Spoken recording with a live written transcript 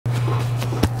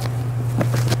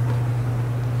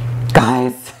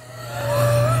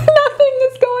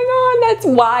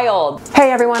wild. Hey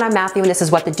everyone, I'm Matthew and this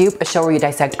is What the Dupe, a show where we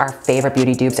dissect our favorite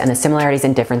beauty dupes and the similarities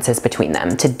and differences between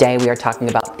them. Today we are talking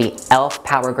about the e.l.f.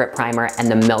 Power Grip Primer and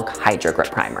the Milk Hydro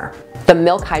Grip Primer. The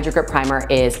Milk Hydro Grip Primer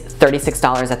is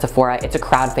 $36 at Sephora. It's a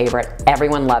crowd favorite.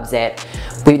 Everyone loves it.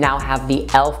 We now have the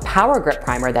e.l.f. Power Grip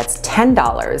Primer that's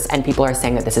 $10 and people are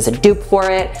saying that this is a dupe for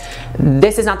it.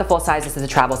 This is not the full size, this is a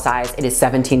travel size. It is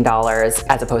 $17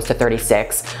 as opposed to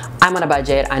 $36. I'm on a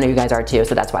budget, I know you guys are too,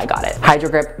 so that's why I got it. Hydro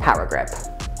Grip, Power Grip.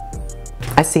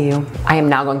 I see you. I am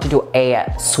now going to do a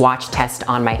swatch test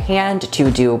on my hand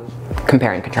to do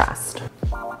compare and contrast.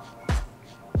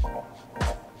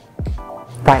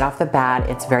 Right off the bat,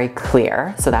 it's very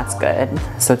clear, so that's good.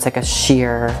 So it's like a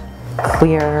sheer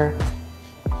clear,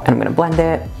 and I'm gonna blend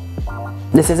it.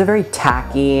 This is a very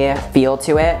tacky feel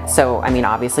to it. So, I mean,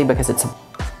 obviously because it's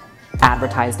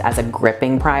advertised as a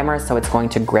gripping primer, so it's going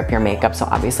to grip your makeup. So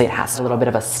obviously it has a little bit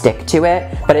of a stick to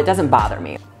it, but it doesn't bother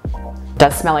me. It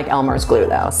does smell like Elmer's glue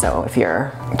though, so if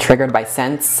you're triggered by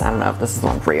scents, I don't know if this is the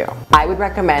one for you. I would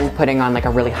recommend putting on like a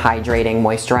really hydrating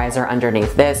moisturizer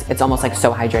underneath this. It's almost like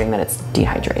so hydrating that it's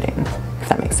dehydrating, if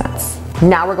that makes sense.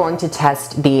 Now we're going to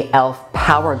test the e.l.f.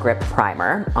 Power Grip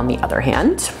Primer on the other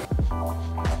hand.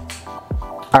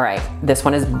 All right, this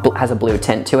one has a blue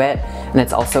tint to it, and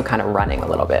it's also kind of running a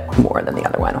little bit more than the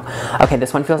other one. Okay,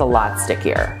 this one feels a lot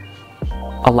stickier,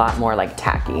 a lot more like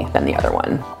tacky than the other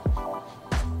one.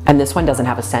 And this one doesn't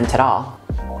have a scent at all.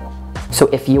 So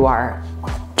if you are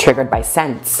triggered by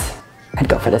scents, I'd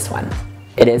go for this one.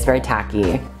 It is very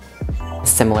tacky,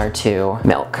 similar to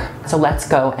Milk. So let's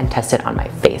go and test it on my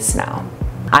face now.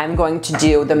 I'm going to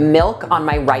do the Milk on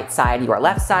my right side, your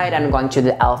left side, and I'm going to do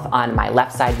the e.l.f. on my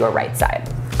left side, your right side.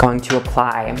 Going to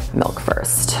apply Milk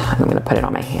first. I'm gonna put it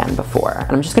on my hand before.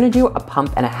 And I'm just gonna do a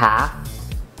pump and a half.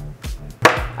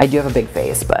 I do have a big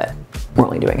face, but we're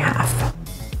only doing half.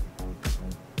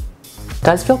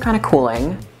 Does feel kind of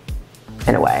cooling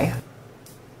in a way.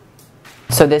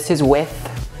 So this is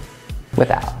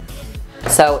without.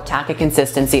 So tacky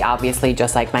consistency, obviously,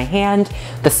 just like my hand.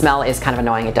 The smell is kind of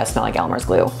annoying. It does smell like Elmer's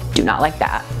glue. Do not like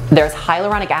that. There's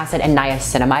hyaluronic acid and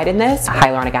niacinamide in this.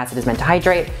 Hyaluronic acid is meant to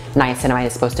hydrate. Niacinamide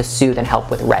is supposed to soothe and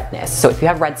help with redness. So if you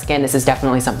have red skin, this is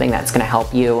definitely something that's gonna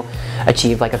help you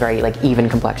achieve like a very even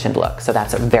complexioned look. So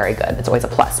that's very good. It's always a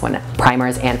plus when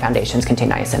primers and foundations contain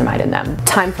niacinamide in them.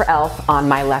 Time for e.l.f. on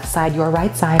my left side, your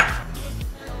right side.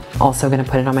 Also gonna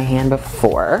put it on my hand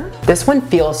before. This one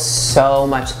feels so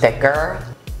much thicker.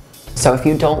 So if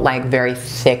you don't like very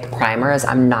thick primers,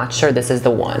 I'm not sure this is the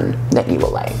one that you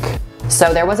will like.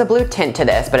 So there was a blue tint to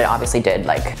this, but it obviously did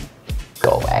like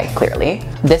go away, clearly.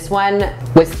 This one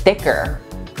was thicker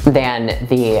than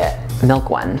the Milk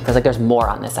one. Feels like there's more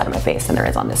on this side of my face than there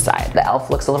is on this side. The e.l.f.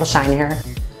 looks a little shinier.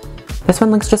 This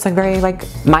one looks just like very like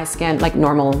my skin, like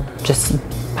normal, just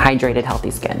hydrated,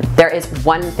 healthy skin. There is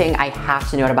one thing I have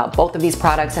to note about both of these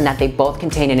products, and that they both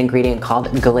contain an ingredient called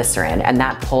glycerin, and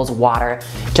that pulls water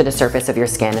to the surface of your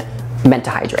skin, meant to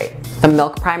hydrate. The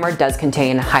Milk Primer does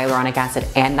contain hyaluronic acid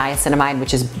and niacinamide,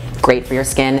 which is great for your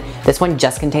skin. This one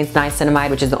just contains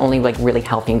niacinamide, which is the only like really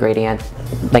healthy ingredient,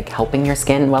 like helping your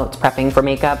skin while it's prepping for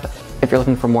makeup. If you're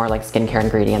looking for more like skincare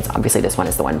ingredients, obviously this one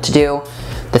is the one to do.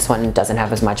 This one doesn't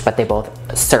have as much, but they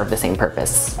both serve the same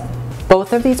purpose.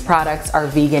 Both of these products are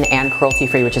vegan and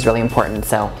cruelty-free, which is really important,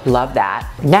 so love that.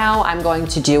 Now I'm going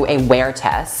to do a wear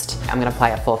test. I'm gonna apply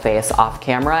a full face off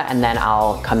camera, and then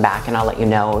I'll come back and I'll let you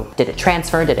know, did it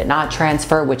transfer, did it not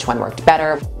transfer, which one worked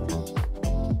better.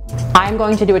 I'm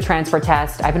going to do a transfer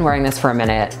test. I've been wearing this for a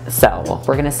minute, so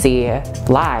we're gonna see a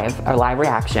live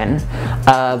reaction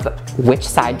of which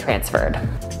side transferred.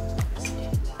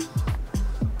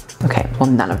 Okay, well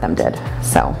none of them did,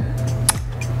 so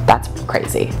that's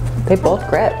crazy. They both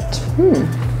gripped.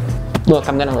 Look,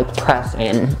 I'm gonna like press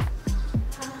in.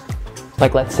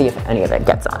 Like, let's see if any of it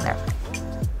gets on there.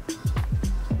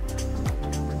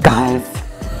 Guys,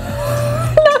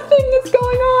 nothing is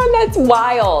going on. That's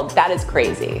wild. That is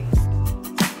crazy.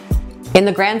 In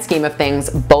the grand scheme of things,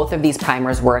 both of these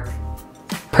primers work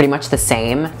pretty much the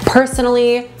same.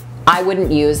 Personally, I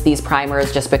wouldn't use these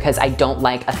primers just because I don't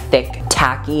like a thick,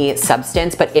 tacky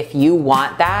substance, but if you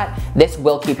want that, this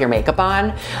will keep your makeup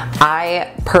on.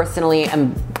 I personally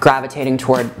am gravitating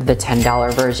toward the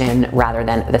 $10 version rather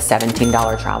than the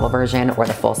 $17 travel version or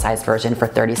the full-size version for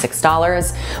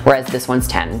 $36, whereas this one's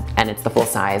 $10 and it's the full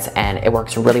size and it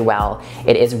works really well.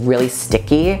 It is really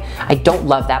sticky. I don't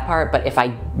love that part, but if I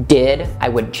did, I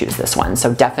would choose this one.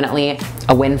 So definitely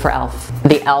a win for e.l.f.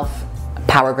 The e.l.f.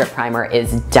 Power Grip Primer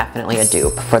is definitely a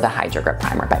dupe for the Hydro Grip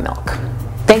Primer by Milk.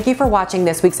 Thank you for watching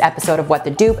this week's episode of What the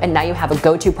Dupe, and now you have a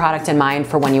go-to product in mind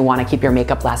for when you want to keep your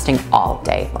makeup lasting all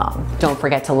day long. Don't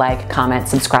forget to like, comment,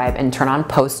 subscribe, and turn on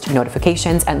post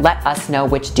notifications, and let us know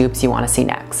which dupes you want to see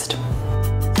next.